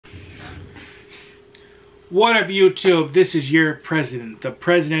What up, YouTube? This is your president, the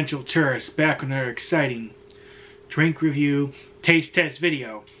presidential tourist, back with another exciting drink review, taste test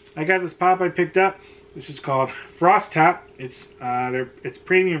video. I got this pop I picked up. This is called Frostop. It's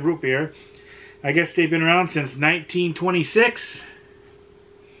premium root beer. I guess they've been around since 1926.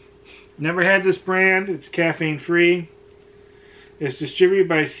 Never had this brand. It's caffeine free. It's distributed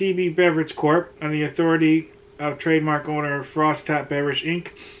by CB Beverage Corp. on the authority of trademark owner Frostop Beverage Inc.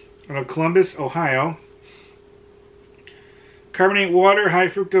 of Columbus, Ohio. Carbonate water, high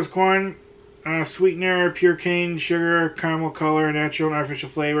fructose corn, sweetener, pure cane sugar, caramel color, natural and artificial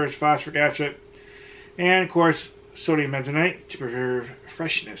flavors, phosphoric acid, and of course sodium benzoate to preserve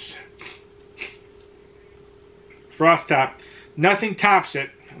freshness. Frostop. Nothing tops it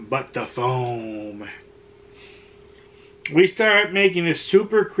but the foam. We started making this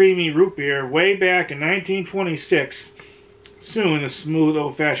super creamy root beer way back in 1926. Soon the smooth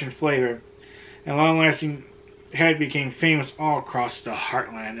old-fashioned flavor and long-lasting head became famous all across the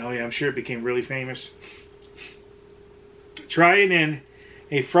heartland. Oh yeah, I'm sure it became really famous. Try it in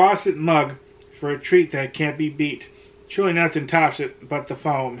a frosted mug for a treat that can't be beat. Truly nothing tops it but the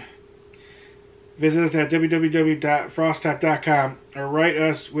foam. Visit us at www.frostop.com or write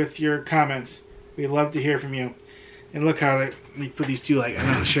us with your comments. We'd love to hear from you. And look how let me put these two, like,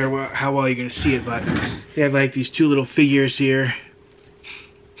 I'm not sure how well you're going to see it, but they have like these two little figures here.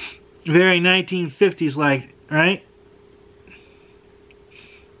 Very 1950s like, right?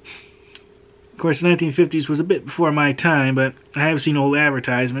 Of course, 1950s was a bit before my time, but I have seen old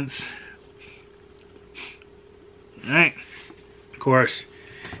advertisements. Alright. Of course,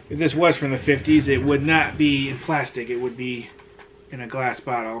 if this was from the 50s, it would not be in plastic. It would be in a glass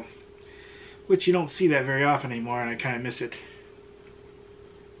bottle, which you don't see that very often anymore, and I kind of miss it.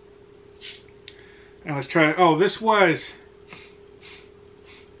 And let's try it. Oh, this was...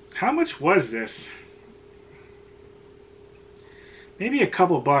 How much was this? Maybe a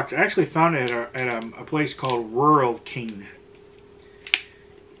couple bucks. I actually found it at a place called Rural King.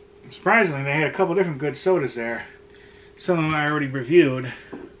 Surprisingly, they had a couple different good sodas there. Some of them I already reviewed.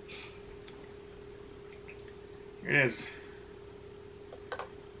 Here it is.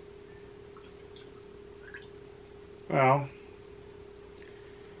 Well,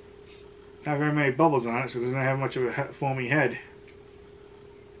 not very many bubbles on it, so it doesn't have much of a foamy head.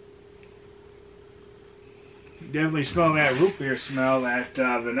 Definitely smell that root beer smell, that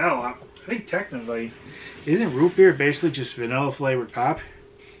vanilla. I think technically, isn't root beer basically just vanilla flavored pop?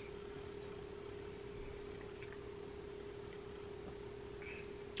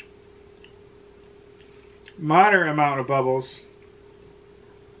 Moderate amount of bubbles.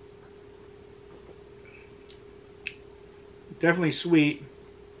 Definitely sweet.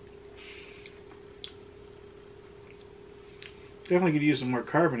 Definitely could use some more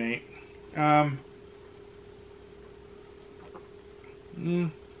carbonate. I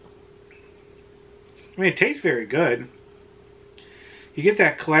mean, it tastes very good. You get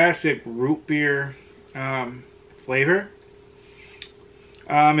that classic root beer flavor.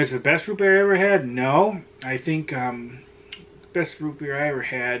 Is it the best root beer I ever had? No. I think the best root beer I ever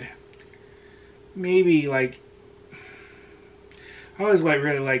had, maybe like, I always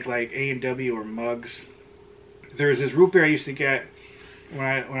really like A&W or Mugs. There's this root beer I used to get when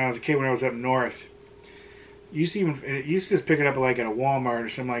I was a kid, when I was up north. You used to just pick it up like at a Walmart or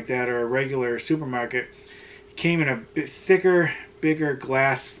something like that, or a regular supermarket. It came in a bit thicker, bigger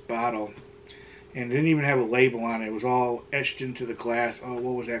glass bottle, and didn't even have a label on it. It was all etched into the glass. Oh,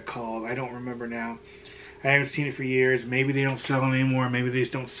 what was that called? I don't remember now. I haven't seen it for years. Maybe they don't sell it anymore. Maybe they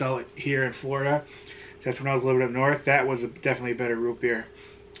just don't sell it here in Florida. That's when I was living up north. That was definitely a better root beer.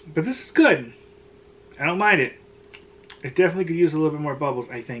 But this is good. I don't mind it. It definitely could use a little bit more bubbles,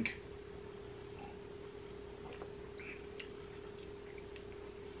 I think.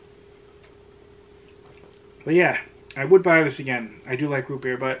 But yeah, I would buy this again. I do like root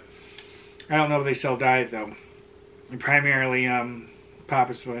beer, but I don't know if they sell diet though. And primarily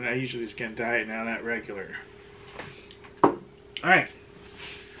Papa Spoon. I usually just get diet now, not regular. Alright.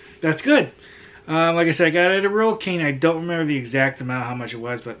 That's good. Like I said, I got it at a Rural King. I don't remember the exact amount, how much it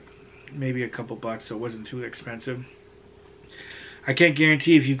was, but maybe a couple bucks, so it wasn't too expensive. I can't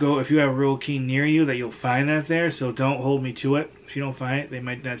guarantee if you have a Rural King near you that you'll find that there, so don't hold me to it. If you don't find it, they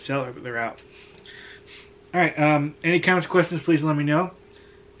might not sell it, but they're out. Alright, any comments, questions, please let me know.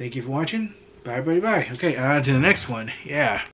 Thank you for watching. Bye, buddy, bye. Okay, on to the next one. Yeah.